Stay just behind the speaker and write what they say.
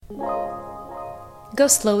Go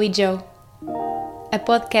Slowly Joe, a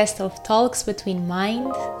podcast of talks between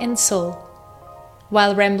mind and soul,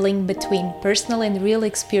 while rambling between personal and real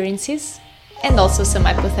experiences, and also some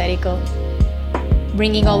hypothetical,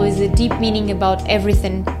 bringing always a deep meaning about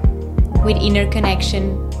everything with inner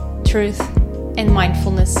connection, truth, and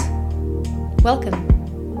mindfulness. Welcome.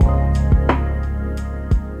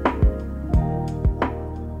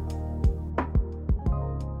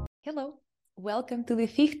 Hello. Welcome to the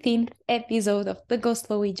 15th episode of the Go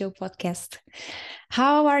Slowly Joe podcast.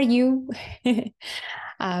 How are you?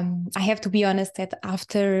 I have to be honest that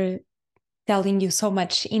after telling you so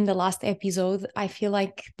much in the last episode, I feel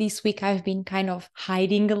like this week I've been kind of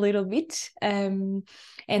hiding a little bit and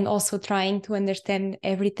also trying to understand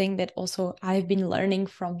everything that also I've been learning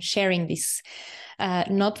from sharing this,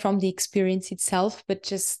 not from the experience itself, but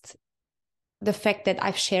just the fact that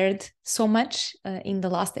I've shared so much in the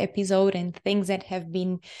last episode and things that have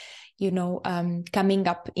been, coming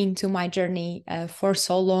up into my journey for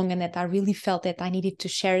so long, and that I really felt that I needed to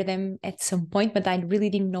share them at some point, but I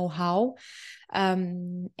really didn't know how.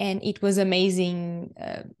 And it was amazing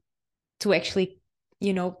to actually,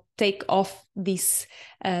 take off this,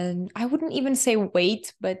 I wouldn't even say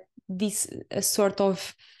weight, but this sort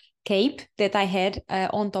of cape that I had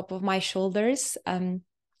on top of my shoulders.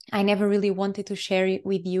 I never really wanted to share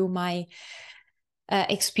with you my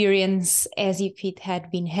experience as if it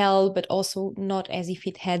had been hell, but also not as if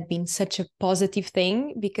it had been such a positive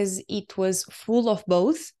thing, because it was full of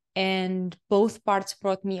both, and both parts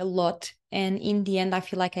brought me a lot. And in the end, I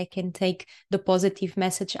feel like I can take the positive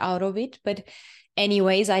message out of it. But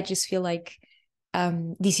anyways, I just feel like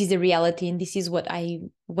this is the reality, and this is what I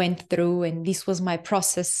went through, and this was my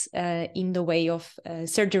process in the way of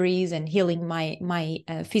surgeries and healing my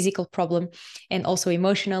physical problem, and also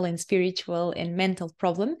emotional and spiritual and mental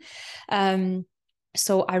problem.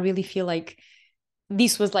 So I really feel like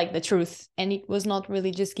this was like the truth, and it was not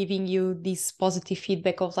really just giving you this positive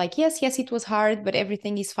feedback of like, yes, it was hard, but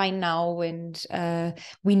everything is fine now, and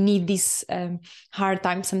we need this hard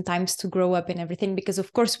time sometimes to grow up and everything, because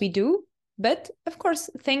of course we do. But of course,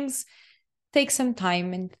 things take some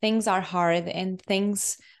time, and things are hard, and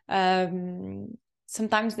things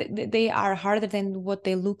sometimes they are harder than what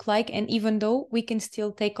they look like. And even though we can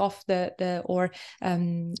still take off take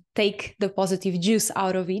the positive juice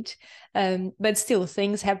out of it, but still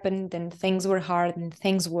things happened, and things were hard, and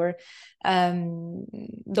things were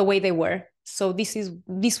the way they were. So this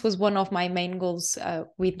was one of my main goals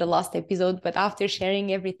with the last episode. But after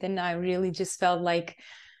sharing everything, I really just felt like,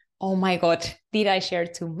 oh my God, did I share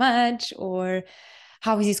too much? Or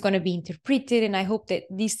how is this going to be interpreted? And I hope that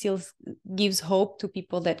this still gives hope to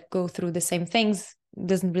people that go through the same things. It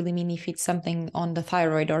doesn't really mean if it's something on the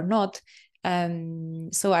thyroid or not.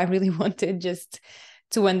 So I really wanted just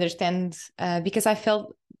to understand, because I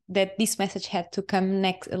felt that this message had to come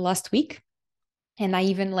last week. And I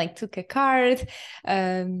even took a card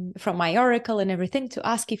from my oracle and everything to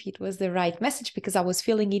ask if it was the right message, because I was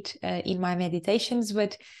feeling it in my meditations.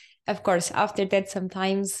 But of course, after that,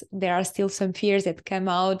 sometimes there are still some fears that come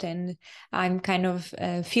out, and I'm kind of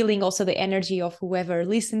feeling also the energy of whoever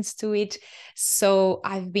listens to it. So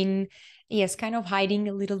I've been, yes, kind of hiding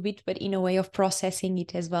a little bit, but in a way of processing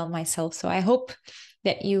it as well myself. So I hope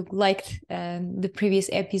that you liked the previous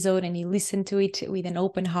episode and you listened to it with an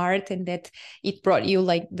open heart, and that it brought you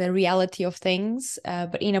the reality of things,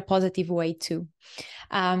 but in a positive way too.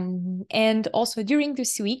 And also during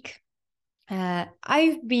this week,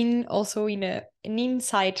 I've been also in an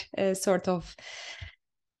inside sort of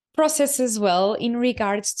process as well, in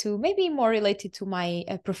regards to maybe more related to my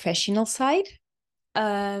professional side.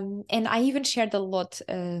 And I even shared a lot,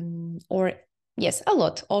 a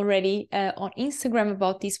lot already on Instagram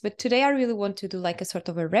about this. But today I really want to do a sort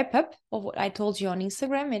of a wrap up of what I told you on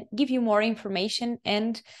Instagram, and give you more information,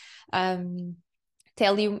 and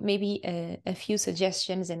tell you maybe a few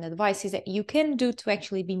suggestions and advices that you can do to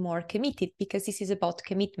actually be more committed, because this is about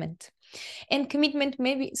commitment. And commitment,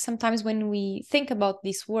 maybe sometimes when we think about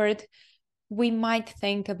this word, we might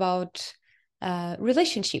think about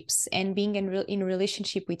relationships, and being in a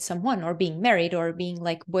relationship with someone, or being married, or being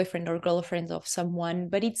boyfriend or girlfriend of someone.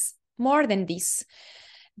 But it's more than this,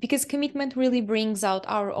 because commitment really brings out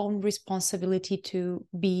our own responsibility to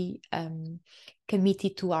be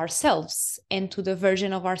committed to ourselves, and to the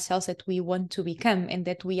version of ourselves that we want to become, and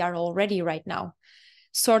that we are already right now.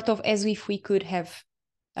 Sort of as if we could have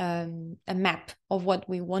a map of what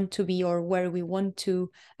we want to be, or where we want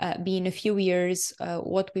to be in a few years,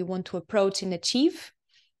 what we want to approach and achieve.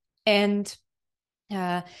 And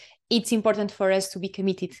it's important for us to be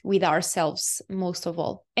committed with ourselves most of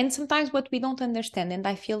all. And sometimes what we don't understand, and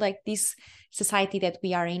I feel like this society that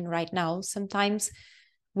we are in right now, sometimes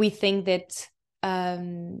we think that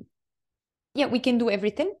we can do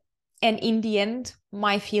everything, and in the end,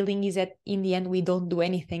 my feeling is that in the end we don't do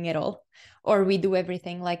anything at all, or we do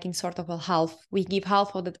everything like in sort of a half. We give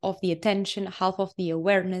half of the attention, half of the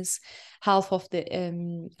awareness, half of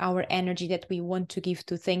the our energy that we want to give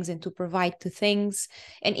to things and to provide to things,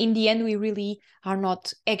 and in the end we really are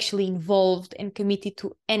not actually involved and committed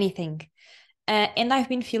to anything. And I've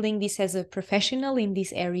been feeling this as a professional in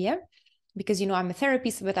this area, because, I'm a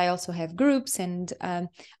therapist, but I also have groups, and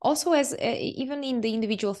also as even in the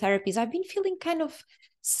individual therapies, I've been feeling kind of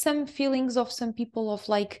some feelings of some people of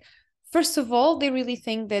like, first of all, they really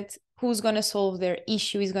think that who's going to solve their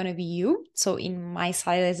issue is going to be you. So in my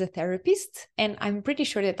side as a therapist, and I'm pretty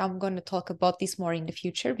sure that I'm going to talk about this more in the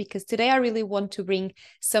future, because today I really want to bring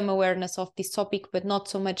some awareness of this topic, but not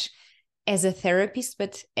so much as a therapist,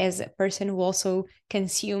 but as a person who also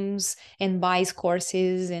consumes and buys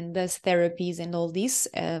courses and does therapies and all this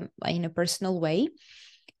in a personal way.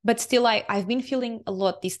 But still, I've been feeling a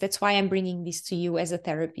lot this. That's why I'm bringing this to you as a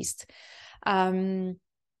therapist.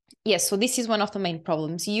 Yes, so this is one of the main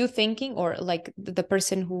problems. You thinking, or like the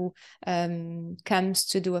person who comes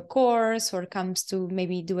to do a course or comes to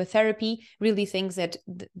maybe do a therapy, really thinks that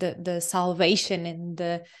the salvation and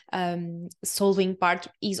the solving part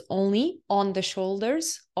is only on the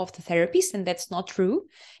shoulders of the therapist, and that's not true.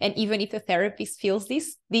 And even if the therapist feels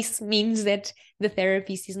this means that the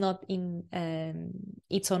therapist is not in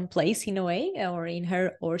its own place in a way, or in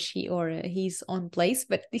her or she or his own place.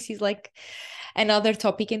 But this is like another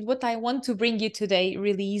topic. And what I want to bring you today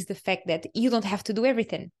really is the fact that you don't have to do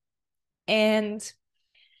everything. And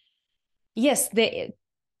yes, the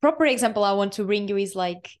proper example I want to bring you is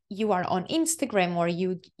like, you are on Instagram, or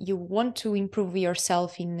you want to improve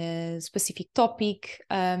yourself in a specific topic,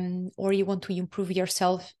 or you want to improve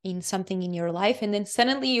yourself in something in your life. And then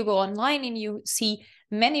suddenly you go online and you see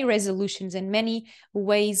many resolutions and many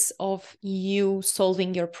ways of you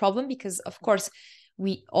solving your problem, because of course,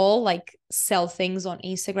 we all like sell things on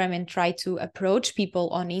Instagram and try to approach people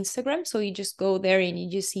on Instagram. So you just go there and you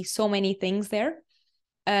just see so many things there.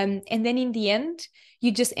 And then in the end,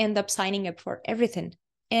 you just end up signing up for everything.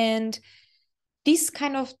 And this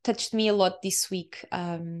kind of touched me a lot this week.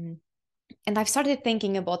 And I've started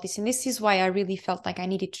thinking about this. And this is why I really felt like I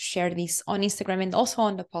needed to share this on Instagram and also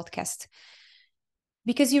on the podcast.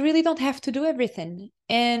 Because you really don't have to do everything.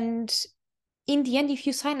 And in the end, if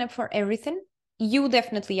you sign up for everything, you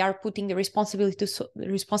definitely are putting the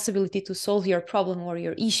responsibility to solve your problem or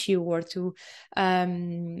your issue, or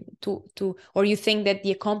or you think that the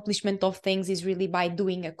accomplishment of things is really by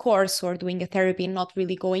doing a course or doing a therapy, and not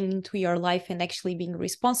really going into your life and actually being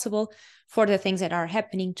responsible for the things that are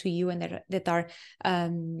happening to you and that are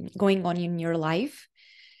going on in your life.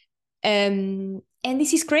 And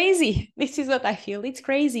this is crazy. This is what I feel. It's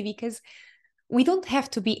crazy because we don't have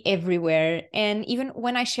to be everywhere. And even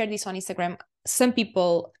when I share this on Instagram, some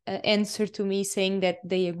people answer to me saying that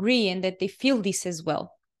they agree and that they feel this as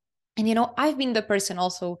well. And, I've been the person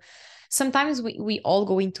also, sometimes we all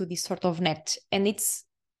go into this sort of net, and it's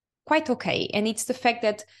quite okay. And it's the fact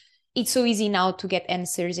that it's so easy now to get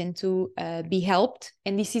answers and to be helped.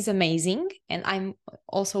 And this is amazing. And I'm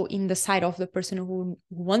also in the side of the person who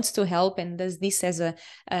wants to help and does this as a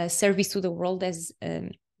service to the world, as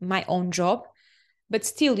my own job. But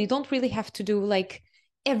still, you don't really have to do like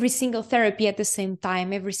every single therapy at the same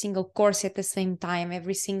time, every single course at the same time,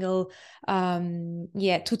 every single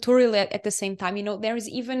tutorial at the same time. There is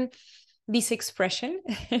even this expression,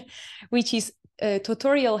 which is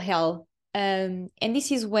tutorial hell. And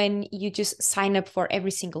this is when you just sign up for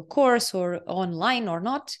every single course, or online or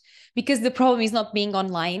not, because the problem is not being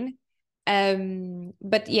online.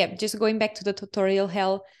 But yeah, just going back to the tutorial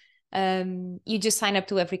hell, you just sign up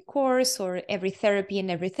to every course or every therapy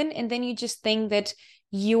and everything, and then you just think that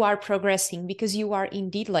you are progressing because you are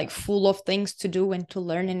indeed like full of things to do and to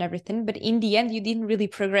learn and everything. But in the end, you didn't really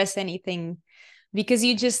progress anything, because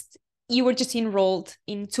you were just enrolled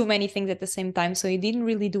in too many things at the same time. So you didn't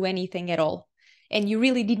really do anything at all. And you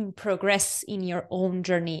really didn't progress in your own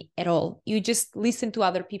journey at all. You just listened to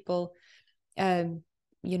other people, sharing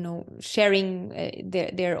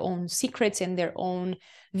their own secrets and their own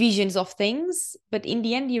visions of things. But in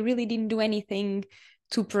the end, you really didn't do anything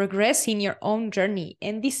to progress in your own journey.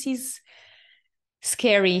 And this is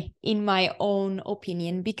scary in my own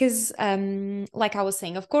opinion, because like I was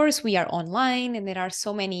saying, of course we are online and there are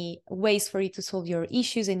so many ways for you to solve your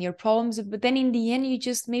issues and your problems, but then in the end you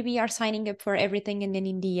just maybe are signing up for everything, and then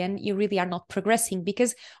in the end you really are not progressing.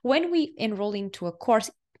 Because when we enroll into a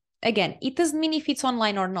course, again, it doesn't mean if it's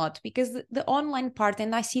online or not, because the online part,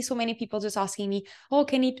 and I see so many people just asking me, oh,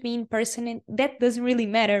 can it be in person? And that doesn't really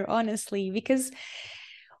matter, honestly, because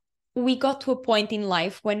we got to a point in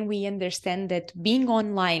life when we understand that being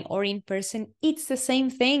online or in person, it's the same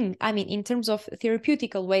thing. I mean, in terms of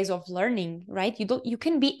therapeutical ways of learning, right? You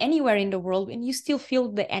can be anywhere in the world and you still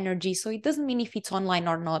feel the energy. So it doesn't mean if it's online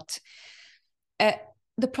or not.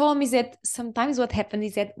 The problem is that sometimes what happens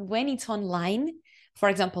is that when it's online, for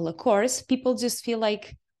example, a course, people just feel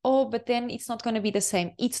like, oh, but then it's not going to be the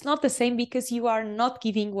same. It's not the same because you are not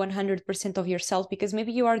giving 100% of yourself, because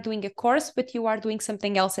maybe you are doing a course, but you are doing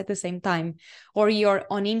something else at the same time, or you're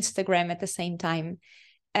on Instagram at the same time.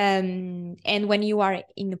 And when you are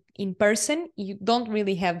in person, you don't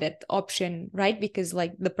really have that option, right? Because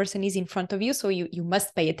like the person is in front of you, so you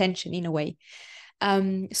must pay attention in a way.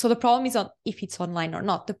 So the problem is not if it's online or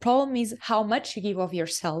not. The problem is how much you give of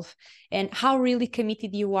yourself and how really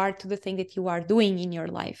committed you are to the thing that you are doing in your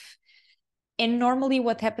life. And normally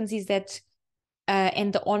what happens is that,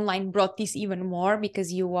 and the online brought this even more,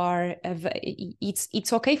 because you are,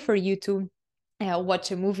 it's okay for you to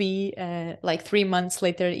watch a movie like 3 months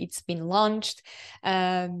later it's been launched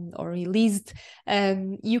or released.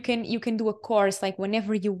 You can do a course like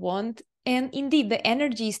whenever you want, and indeed the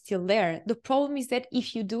energy is still there. The problem is that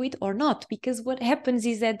if you do it or not, because what happens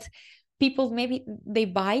is that people, maybe they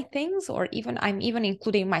buy things, or even I'm even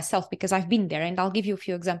including myself because I've been there, and I'll give you a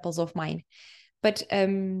few examples of mine. But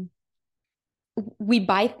we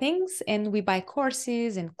buy things, and we buy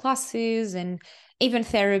courses and classes and even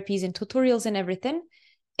therapies and tutorials and everything.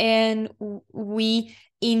 And we,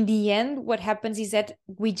 in the end, what happens is that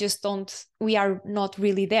we are not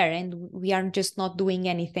really there, and we are just not doing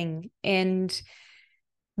anything. And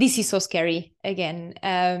this is so scary again.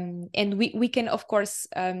 And we can, of course,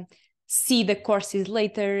 see the courses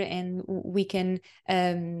later, and we can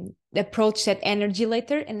approach that energy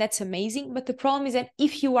later, and that's amazing. But the problem is that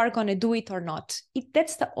if you are going to do it or not,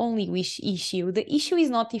 that's the only issue. The issue is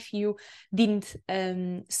not if you didn't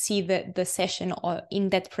see the session or in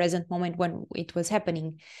that present moment when it was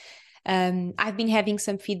happening. I've been having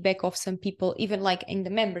some feedback of some people, even like in the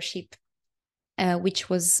membership, which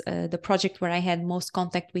was the project where I had most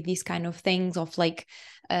contact with these kind of things, of like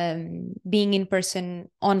being in person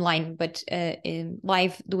online, but in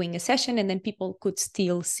live doing a session, and then people could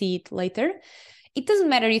still see it later. It doesn't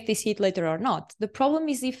matter if they see it later or not. The problem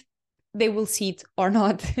is if they will see it or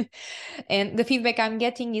not. And the feedback I'm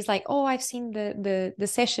getting is like, oh, I've seen the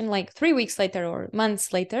session like 3 weeks later or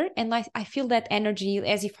months later, and I feel that energy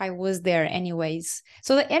as if I was there anyways.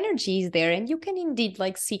 So the energy is there, and you can indeed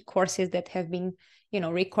like see courses that have been,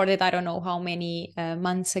 recorded, I don't know how many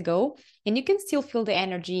months ago, and you can still feel the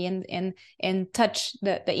energy and touch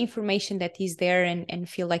the information that is there, and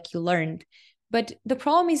feel like you learned. But the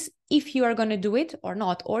problem is if you are going to do it or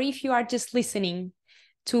not, or if you are just listening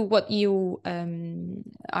to what you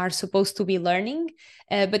are supposed to be learning,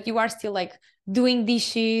 but you are still like doing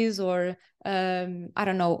dishes or I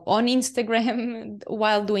don't know, on Instagram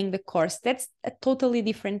while doing the course. That's a totally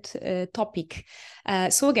different topic.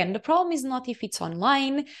 So again, the problem is not if it's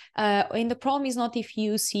online, and the problem is not if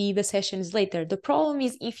you see the sessions later. The problem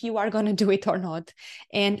is if you are going to do it or not,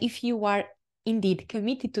 and if you are indeed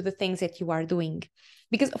committed to the things that you are doing.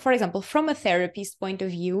 Because, for example, from a therapist point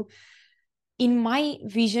of view, in my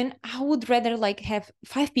vision, I would rather like have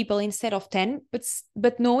 5 people instead of 10,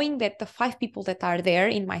 but knowing that the 5 people that are there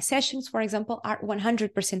in my sessions, for example, are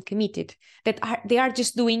 100% committed, they are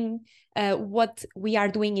just doing what we are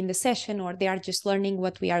doing in the session, or they are just learning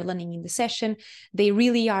what we are learning in the session. They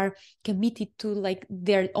really are committed to like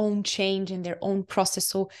their own change and their own process.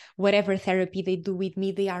 So whatever therapy they do with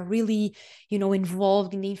me, they are really,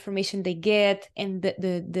 involved in the information they get, and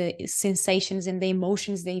the sensations and the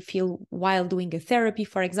emotions they feel while doing a therapy,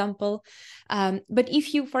 for example. But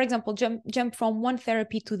if you, for example, jump from one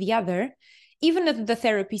therapy to the other, even if the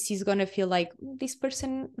therapist is going to feel like this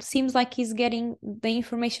person seems like he's getting the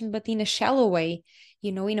information, but in a shallow way,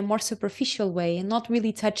 in a more superficial way, and not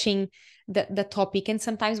really touching the topic. And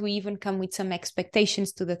sometimes we even come with some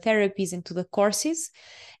expectations to the therapies and to the courses.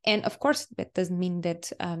 And of course, that doesn't mean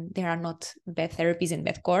that there are not bad therapies and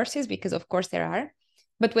bad courses, because of course there are.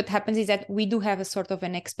 But what happens is that we do have a sort of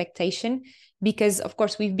an expectation because, of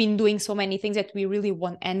course, we've been doing so many things that we really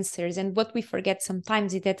want answers. And what we forget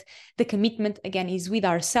sometimes is that the commitment, again, is with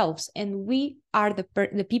ourselves. And we are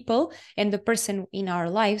the people and the person in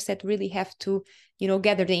our lives that really have to,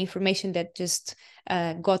 gather the information that just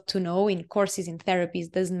got to know in courses, in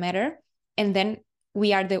therapies, doesn't matter. And then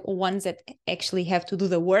we are the ones that actually have to do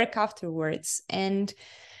the work afterwards. And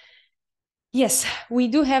yes, we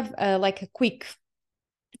do have like a quick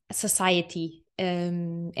society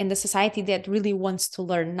and the society that really wants to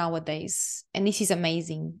learn nowadays, and this is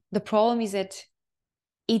amazing. The problem is that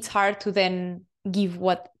it's hard to then give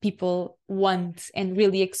what people want and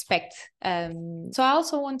really expect. So I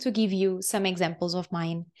also want to give you some examples of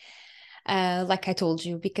mine, like I told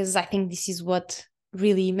you, because I think this is what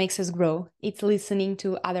really makes us grow. It's listening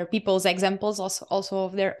to other people's examples, also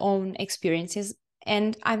of their own experiences.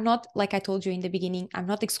 And I'm not, like I told you in the beginning, I'm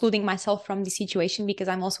not excluding myself from the situation because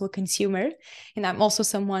I'm also a consumer and I'm also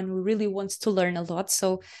someone who really wants to learn a lot.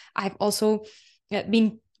 So I've also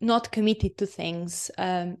been not committed to things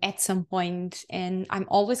at some point. And I'm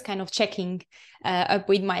always kind of checking up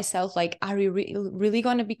with myself, like, are you really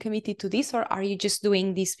going to be committed to this? Or are you just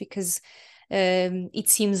doing this because it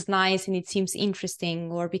seems nice and it seems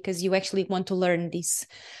interesting, or because you actually want to learn this?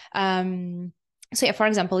 So yeah, for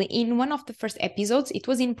example, in one of the first episodes, it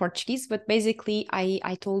was in Portuguese, but basically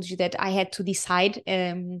I told you that I had to decide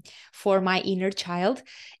for my inner child.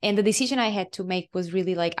 And the decision I had to make was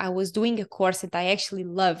really like, I was doing a course that I actually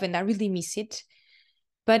love and I really miss it.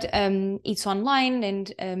 But it's online,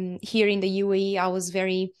 and here in the UAE, I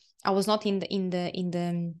was not in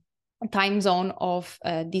the time zone of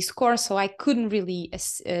this course, so I couldn't really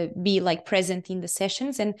be like present in the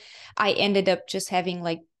sessions, and I ended up just having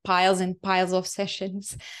like piles and piles of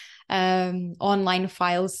sessions, online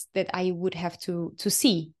files that I would have to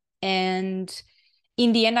see. And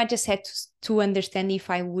in the end, I just had to understand if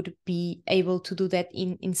I would be able to do that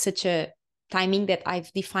in such a timing that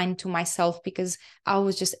I've defined to myself, because I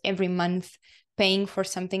was just every month paying for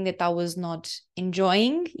something that I was not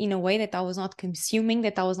enjoying, in a way that I was not consuming,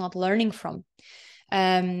 that I was not learning from.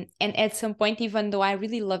 And at some point, even though I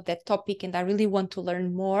really love that topic and I really want to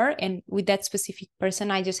learn more, and with that specific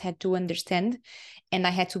person, I just had to understand, and I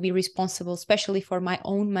had to be responsible, especially for my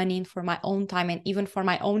own money and for my own time, and even for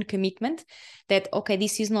my own commitment, that, okay,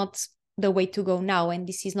 this is not the way to go now. And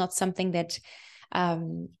this is not something that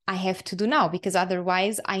I have to do now, because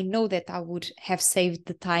otherwise I know that I would have saved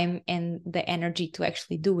the time and the energy to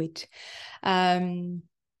actually do it.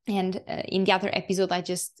 And in the other episode, I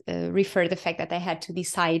just refer the fact that I had to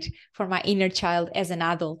decide for my inner child as an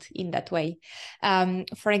adult in that way.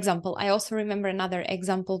 For example, I also remember another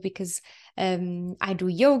example, because I do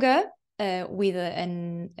yoga with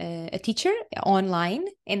a teacher online,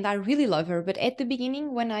 and I really love her. But at the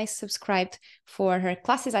beginning, when I subscribed for her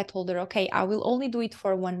classes, I told her, okay, I will only do it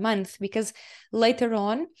for 1 month, because later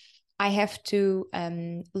on I have to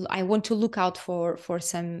I want to look out for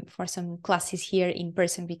some classes here in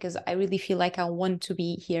person, because I really feel like I want to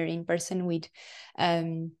be here in person with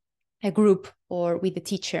a group or with a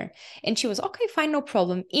teacher. And she was, okay, fine, no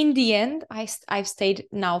problem. In the end, I've stayed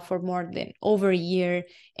now for more than over a year,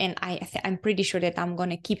 and I'm pretty sure that I'm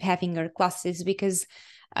gonna keep having her classes, because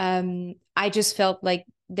I just felt like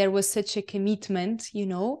there was such a commitment,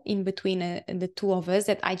 in between the two of us,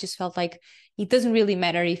 that I just felt like it doesn't really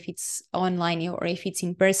matter if it's online or if it's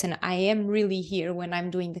in person. I am really here when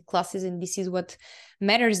I'm doing the classes, and this is what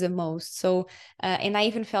matters the most. So, and I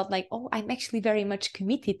even felt like, oh, I'm actually very much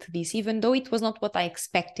committed to this, even though it was not what I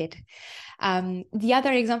expected. The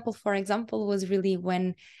other example, for example, was really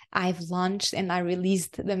when I've launched and I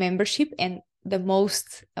released the membership, and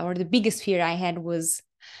the biggest fear I had was,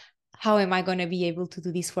 how am I going to be able to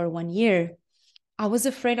do this for 1 year? I was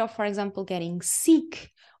afraid of, for example, getting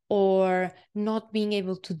sick or not being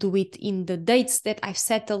able to do it in the dates that I've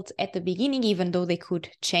settled at the beginning, even though they could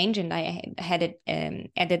change, and I had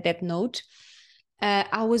added that note.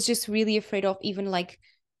 I was just really afraid of even like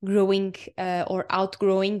growing or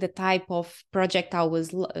outgrowing the type of project I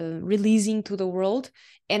was releasing to the world.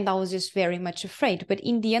 And I was just very much afraid. But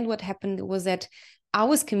in the end, what happened was that I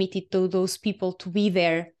was committed to those people to be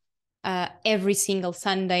there every single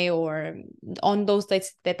Sunday, or on those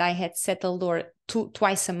dates that I had settled, or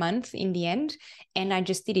twice a month in the end. And I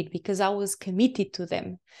just did it because I was committed to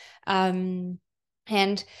them. And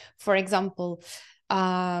for example,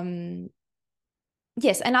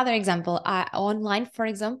 yes, another example, online, for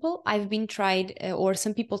example, I've been tried, or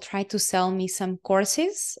some people tried to sell me some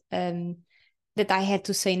courses that I had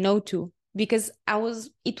to say no to, because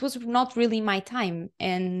it was not really my time,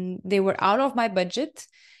 and they were out of my budget.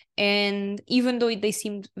 And even though they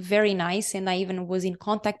seemed very nice and I even was in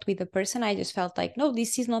contact with the person, I just felt like, no,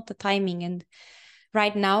 this is not the timing. And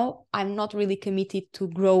right now, I'm not really committed to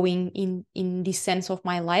growing in this sense of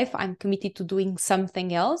my life. I'm committed to doing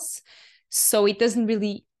something else. So it doesn't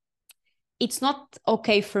really, it's not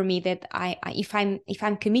okay for me that if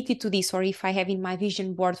I'm committed to this, or if I have in my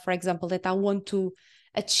vision board, for example, that I want to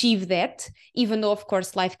achieve that, even though of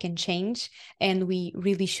course life can change, and we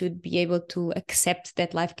really should be able to accept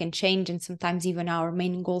that life can change, and sometimes even our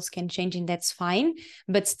main goals can change, and that's fine.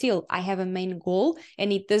 But still, I have a main goal,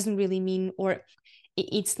 and it doesn't really mean, or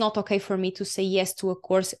it's not okay for me to say yes to a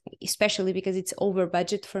course, especially because it's over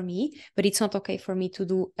budget for me. But it's not okay for me to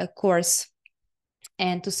do a course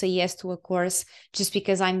and to say yes to a course just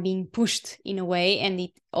because I'm being pushed in a way, and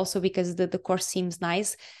it also because the course seems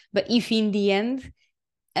nice. But if in the end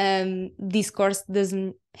this course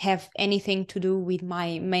doesn't have anything to do with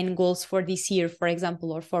my main goals for this year, for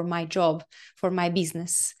example, or for my job, for my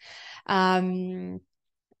business, and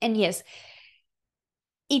yes,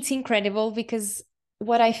 it's incredible, because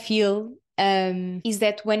what I feel is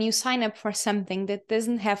that when you sign up for something that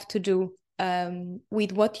doesn't have to do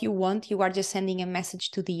with what you want, you are just sending a message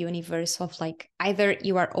to the universe of like, either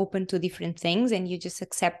you are open to different things and you just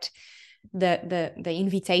accept the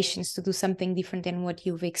invitations to do something different than what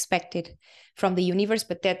you've expected from the universe.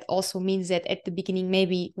 But that also means that at the beginning,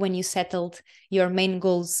 maybe when you settled your main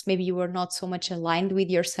goals, maybe you were not so much aligned with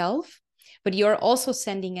yourself. But you're also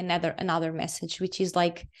sending another message, which is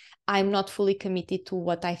like, I'm not fully committed to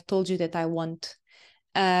what I've told you that I want.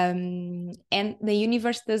 And the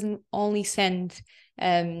universe doesn't only send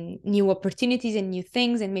new opportunities and new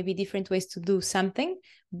things and maybe different ways to do something,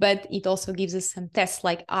 but it also gives us some tests,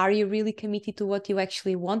 like, are you really committed to what you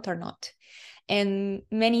actually want or not? And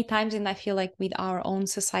many times, and I feel like with our own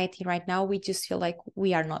society right now, we just feel like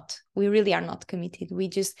we really are not committed. We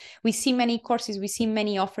see many courses, we see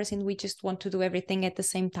many offers, and we just want to do everything at the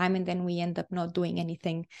same time, and then we end up not doing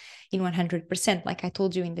anything in 100%, like I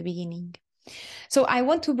told you in the beginning. So I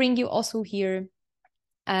want to bring you also here,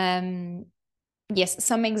 some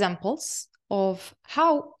examples of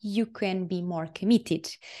how you can be more committed.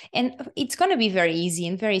 And it's going to be very easy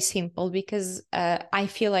and very simple, because I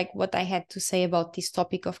feel like what I had to say about this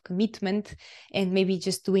topic of commitment and maybe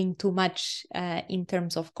just doing too much in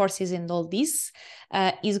terms of courses and all this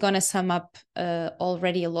is going to sum up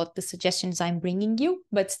already a lot the suggestions I'm bringing you,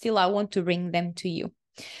 but still I want to bring them to you.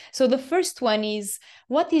 So the first one is,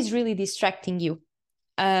 what is really distracting you?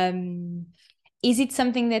 Is it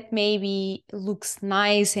something that maybe looks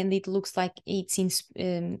nice and it looks like it's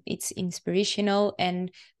inspirational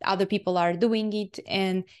and other people are doing it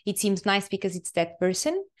and it seems nice because it's that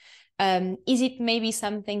person? Is it maybe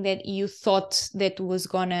something that you thought that was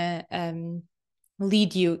gonna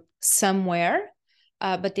lead you somewhere,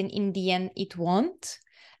 but then in the end it won't?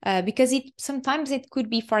 Because sometimes it could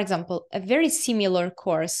be, for example, a very similar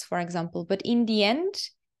course, for example, but in the end,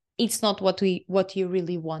 it's not what you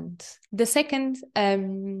really want. The second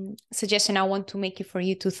suggestion I want to make you for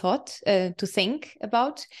you to think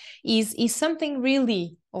about is something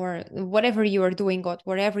really, or whatever you are doing or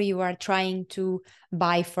whatever you are trying to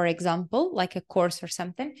buy, for example, like a course or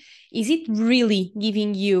something, is it really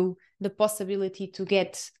giving you the possibility to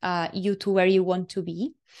get you to where you want to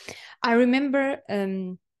be? I remember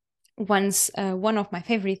once one of my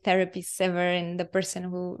favorite therapists ever, and the person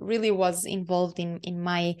who really was involved in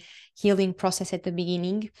my healing process at the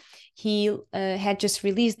beginning, he had just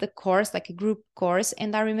released the course, like a group course,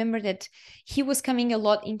 and I remember that he was coming a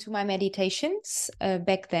lot into my meditations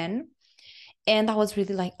back then. And I was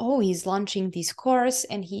really like, oh, he's launching this course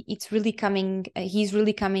and he's really coming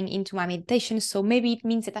into my meditation, so maybe it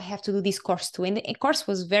means that I have to do this course too. And the course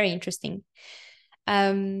was very interesting.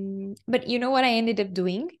 But you know what I ended up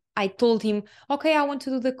doing? I told him, okay, I want to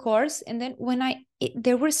do the course. And then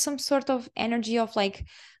there was some sort of energy of like,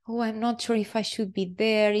 oh, I'm not sure if I should be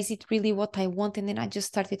there. Is it really what I want? And then I just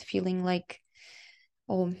started feeling like,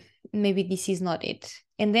 oh, maybe this is not it.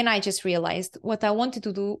 And then I just realized what I wanted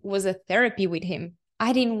to do was a therapy with him.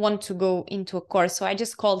 I didn't want to go into a course. So I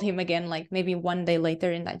just called him again, like maybe one day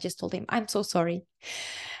later. And I just told him, I'm so sorry.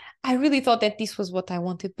 I really thought that this was what I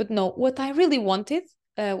wanted, but no, what I really want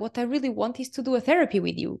is to do a therapy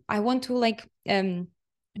with you. I want to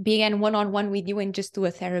begin one-on-one with you and just do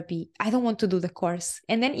a therapy. I don't want to do the course.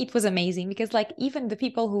 And then it was amazing, because like even the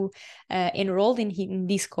people who enrolled in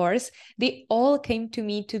this course, they all came to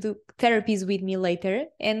me to do therapies with me later.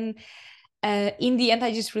 And in the end,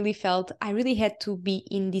 I just really felt I really had to be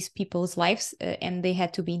in these people's lives and they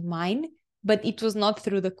had to be in mine, but it was not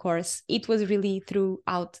through the course. It was really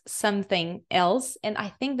throughout something else. And I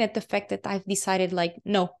think that the fact that I've decided like,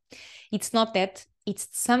 no, it's not that, it's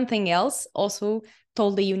something else, also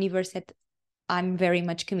told the universe that I'm very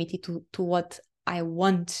much committed to what I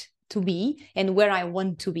want to be and where I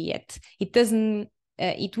want to be at.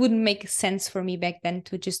 It wouldn't make sense for me back then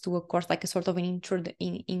to just do a course, like a sort of an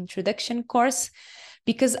introduction course,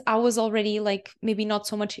 because I was already like maybe not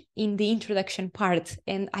so much in the introduction part,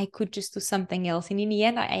 and I could just do something else. And in the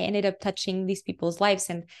end, I ended up touching these people's lives,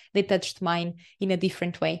 and they touched mine in a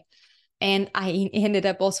different way. And I ended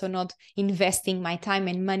up also not investing my time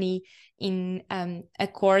and money in a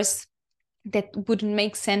course that wouldn't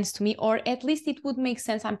make sense to me, or at least it would make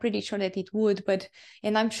sense. I'm pretty sure that it would,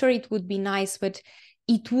 and I'm sure it would be nice, but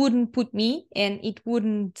it wouldn't put me, and it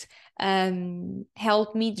wouldn't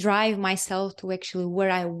help me drive myself to actually where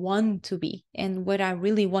I want to be and what I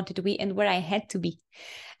really wanted to be and where I had to be.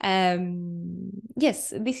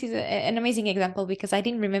 Yes, this is an amazing example because I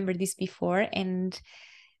didn't remember this before, and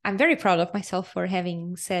I'm very proud of myself for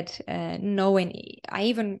having said no. And I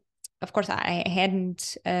even, of course, I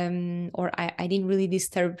hadn't, or I didn't really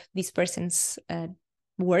disturb this person's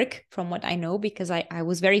work from what I know, because I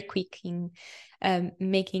was very quick in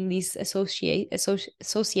making this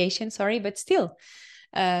association, sorry, but still,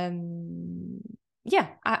 yeah,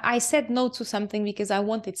 I said no to something because I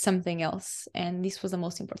wanted something else. And this was the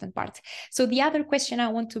most important part. So the other question I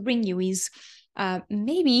want to bring you is,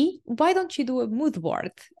 maybe why don't you do a mood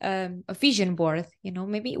board, a vision board?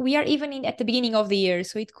 Maybe we are even at the beginning of the year,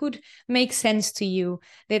 so it could make sense to you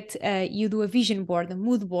that you do a vision board, a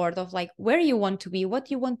mood board of like where you want to be,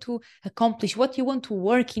 what you want to accomplish, what you want to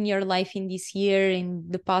work in your life in this year, in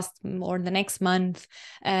the past, or the next month,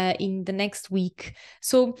 in the next week.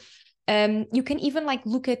 So you can even like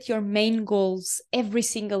look at your main goals every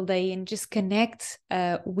single day and just connect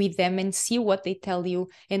with them and see what they tell you.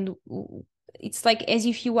 And it's like as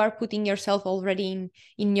if you are putting yourself already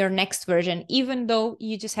in your next version, even though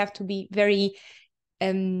you just have to be very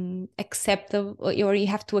acceptable, or you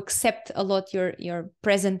have to accept a lot your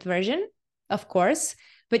present version, of course,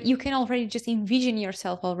 but you can already just envision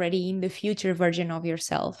yourself already in the future version of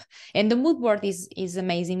yourself. And the mood board is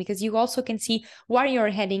amazing because you also can see where you're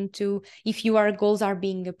heading to, if your goals are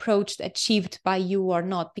being approached, achieved by you or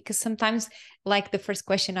not. Because sometimes, like the first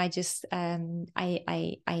question I just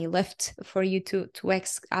I left for you to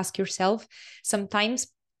ask yourself, sometimes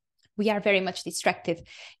we are very much distracted,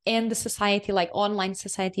 and the society, like online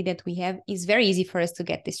society that we have, is very easy for us to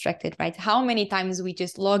get distracted, right? How many times we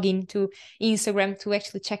just log into Instagram to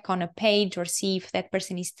actually check on a page or see if that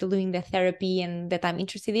person is still doing the therapy and that I'm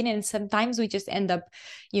interested in, and sometimes we just end up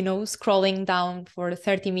scrolling down for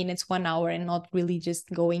 30 minutes, 1 hour, and not really just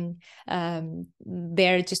going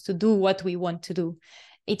there just to do what we want to do.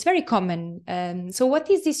 It's very common. So what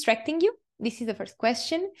is distracting you? This is the first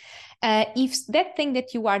question. If that thing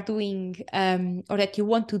that you are doing or that you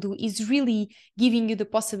want to do is really giving you the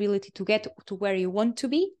possibility to get to where you want to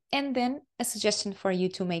be, and then a suggestion for you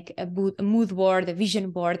to make a mood board, a vision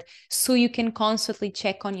board, so you can constantly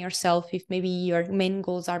check on yourself if maybe your main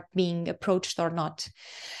goals are being approached or not.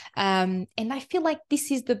 And I feel like this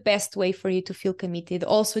is the best way for you to feel committed.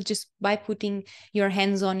 Also, just by putting your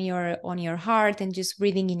hands on your heart and just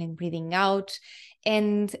breathing in and breathing out,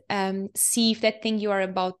 and see if that thing you are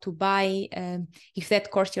about to buy, if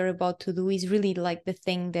that course you're about to do is really like the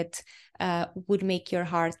thing that would make your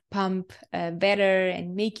heart pump better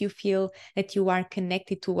and make you feel that you are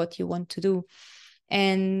connected to what you want to do.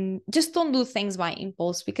 And just don't do things by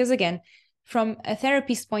impulse, because again, from a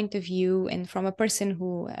therapist point of view and from a person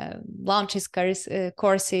who launches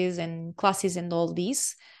courses and classes and all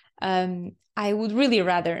these, I would really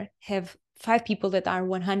rather have 5 people that are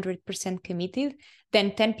 100% committed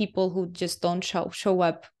than 10 people who just don't show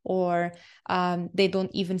up, or they don't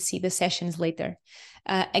even see the sessions later.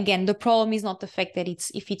 Again, the problem is not the fact that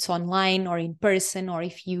if it's online or in person, or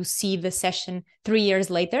if you see the session 3 years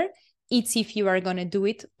later, it's if you are going to do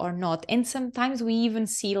it or not. And sometimes we even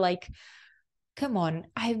see like, come on,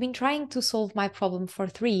 I've been trying to solve my problem for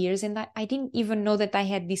 3 years, and I didn't even know that I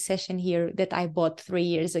had this session here that I bought 3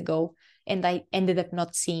 years ago, and I ended up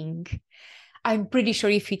not seeing. I'm pretty sure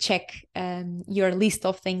if you check your list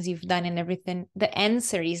of things you've done and everything, the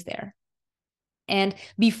answer is there. And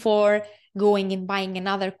before going and buying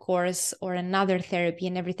another course or another therapy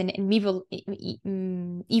and everything, and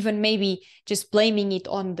even maybe just blaming it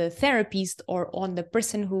on the therapist or on the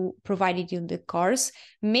person who provided you the course,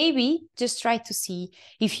 maybe just try to see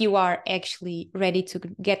if you are actually ready to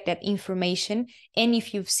get that information, and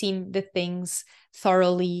if you've seen the things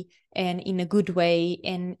thoroughly and in a good way,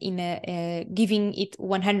 and in a giving it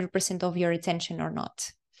 100% of your attention or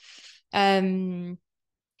not.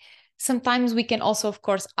 Sometimes we can also, of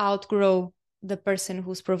course, outgrow the person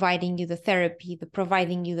who's providing you the therapy,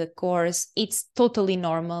 providing you the course. It's totally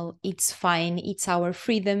normal. It's fine. It's our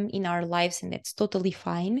freedom in our lives, and that's totally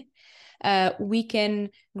fine. We can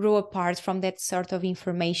grow apart from that sort of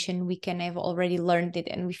information. We can have already learned it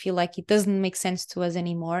and we feel like it doesn't make sense to us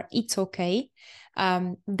anymore. It's okay.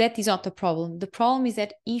 That is not the problem. The problem is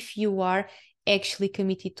that if you are actually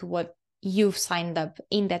committed to what you've signed up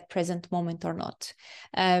in that present moment or not.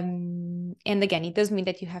 And again, it doesn't mean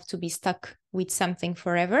that you have to be stuck with something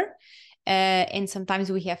forever. And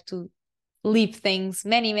sometimes we have to leave things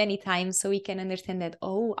many times so we can understand that,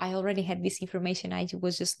 oh, I already had this information. I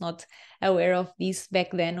was just not aware of this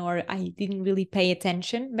back then, or I didn't really pay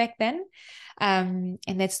attention back then. And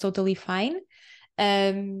that's totally fine.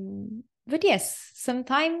 But yes,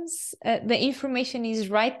 sometimes the information is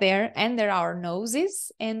right there under our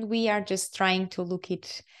noses, and we are just trying to look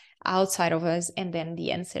it outside of us, and then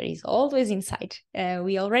the answer is always inside.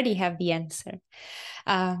 We already have the answer.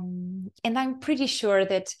 And I'm pretty sure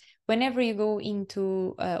that whenever you go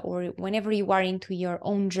into or whenever you are into your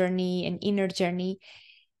own journey and inner journey,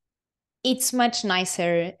 it's much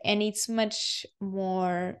nicer and it's much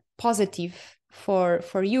more positive for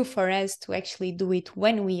you, for us to actually do it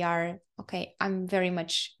when we are, okay, I'm very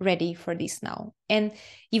much ready for this now. And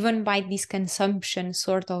even by this consumption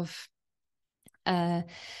sort of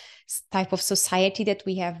type of society that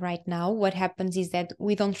we have right now, what happens is that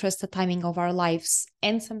we don't trust the timing of our lives.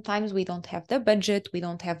 And sometimes we don't have the budget, we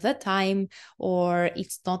don't have the time, or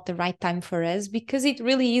it's not the right time for us, because it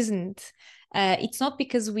really isn't. It's not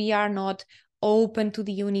because we are not open to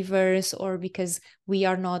the universe or because we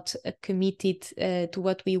are not committed to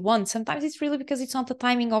what we want. Sometimes it's really because it's not the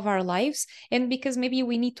timing of our lives, and because maybe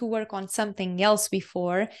we need to work on something else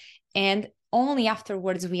before, and only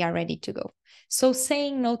afterwards we are ready to go. So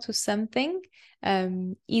saying no to something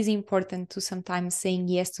is important to sometimes saying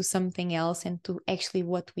yes to something else and to actually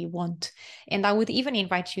what we want. And I would even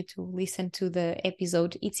invite you to listen to the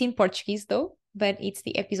episode. It's in Portuguese though, but it's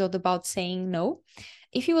the episode about saying no.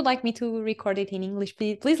 If you would like me to record it in English,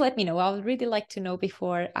 please let me know. I would really like to know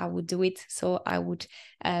before I would do it. So I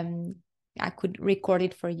could record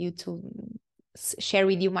it for you to share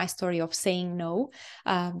with you my story of saying no.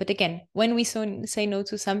 But again, when we say no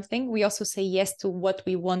to something, we also say yes to what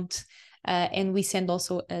we want. And we send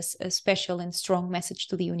also a special and strong message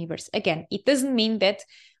to the universe. Again, it doesn't mean that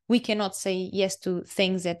we cannot say yes to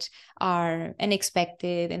things that are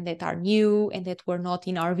unexpected and that are new and that were not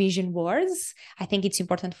in our vision boards. I think it's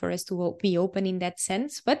important for us to be open in that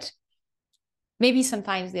sense, but maybe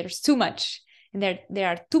sometimes there's too much and there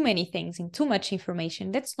are too many things and too much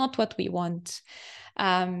information. That's not what we want.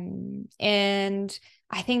 And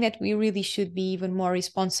I think that we really should be even more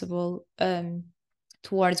responsible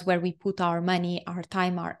towards where we put our money, our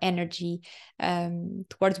time, our energy,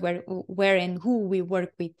 towards where and who we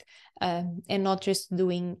work with, and not just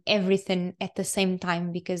doing everything at the same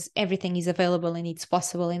time because everything is available and it's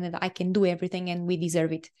possible and that I can do everything and we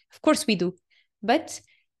deserve it. Of course we do, but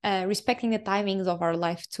respecting the timings of our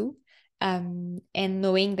life too, and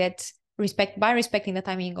knowing that by respecting the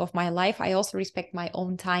timing of my life, I also respect my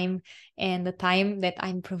own time and the time that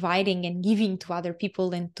I'm providing and giving to other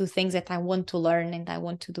people and to things that I want to learn and I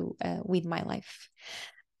want to do with my life.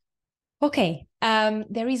 Okay,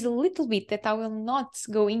 there is a little bit that I will not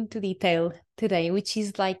go into detail today, which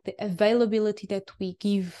is like the availability that we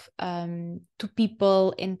give to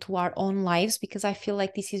people and to our own lives, because I feel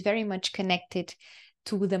like this is very much connected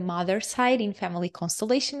to the mother side in family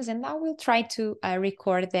constellations. And I will try to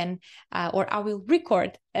record then, or I will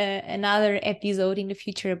record another episode in the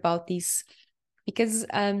future about this, because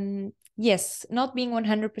yes, not being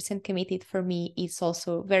 100% committed for me is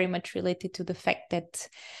also very much related to the fact that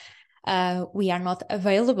we are not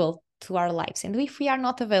available to our lives. And if we are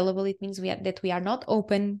not available, it means that we are not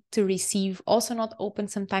open to receive, also not open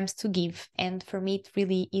sometimes to give. And for me, it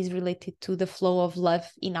really is related to the flow of love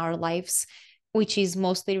in our lives, which is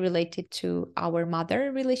mostly related to our mother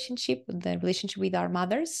relationship, the relationship with our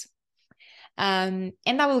mothers. And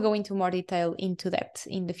I will go into more detail into that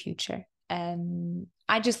in the future.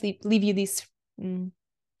 I just leave you this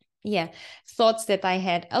thoughts that I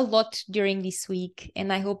had a lot during this week,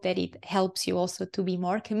 and I hope that it helps you also to be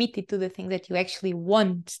more committed to the things that you actually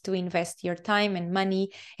want to invest your time and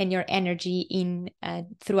money and your energy in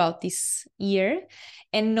throughout this year,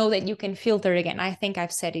 and know that you can filter. Again, I think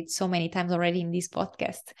I've said it so many times already in this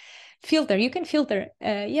podcast. You can filter.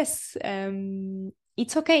 Yes,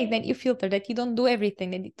 it's okay that you filter, that you don't do everything,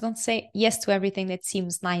 that you don't say yes to everything that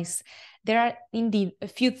seems nice. There are indeed a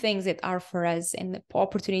few things that are for us, and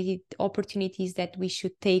opportunities that we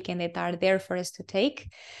should take and that are there for us to take.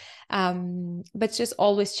 But just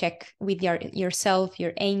always check with yourself,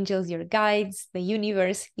 your angels, your guides, the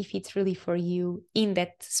universe, if it's really for you in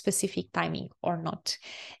that specific timing or not.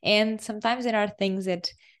 And sometimes there are things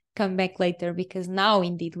that come back later because now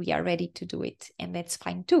indeed we are ready to do it, and that's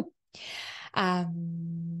fine too.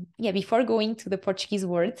 Before going to the Portuguese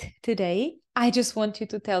word today, I just want you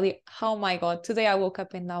to tell you, oh my God, today I woke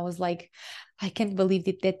up and I was like, I can't believe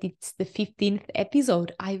it, that it's the 15th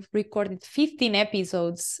episode. I've recorded 15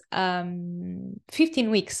 episodes, 15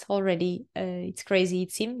 weeks already. It's crazy.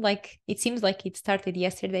 It seems like it started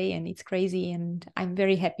yesterday, and it's crazy, and I'm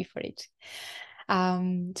very happy for it.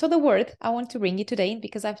 So the word I want to bring you today,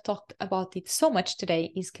 because I've talked about it so much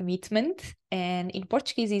today, is commitment, and in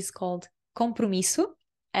Portuguese is called compromisso.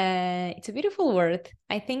 It's a beautiful word.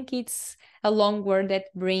 I think it's a long word that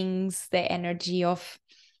brings the energy of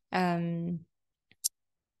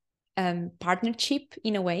partnership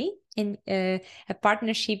in a way. In a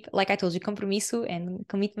partnership, like I told you, compromisso and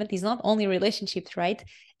commitment is not only relationships, right?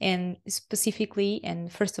 And specifically, and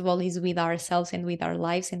first of all, is with ourselves and with our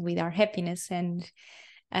lives and with our happiness. And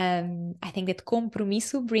I think that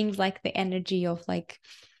compromisso brings like the energy of like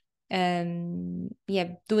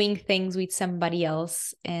doing things with somebody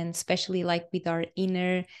else, and especially like with our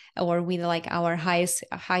inner, or with like our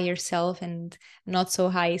higher self and not so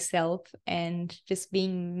high self, and just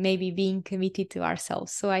being committed to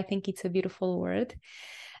ourselves. So I think it's a beautiful word.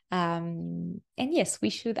 And yes,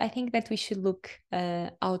 I think that we should look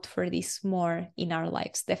out for this more in our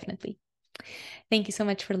lives, definitely. Thank you so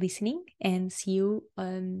much for listening, and see you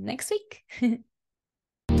next week.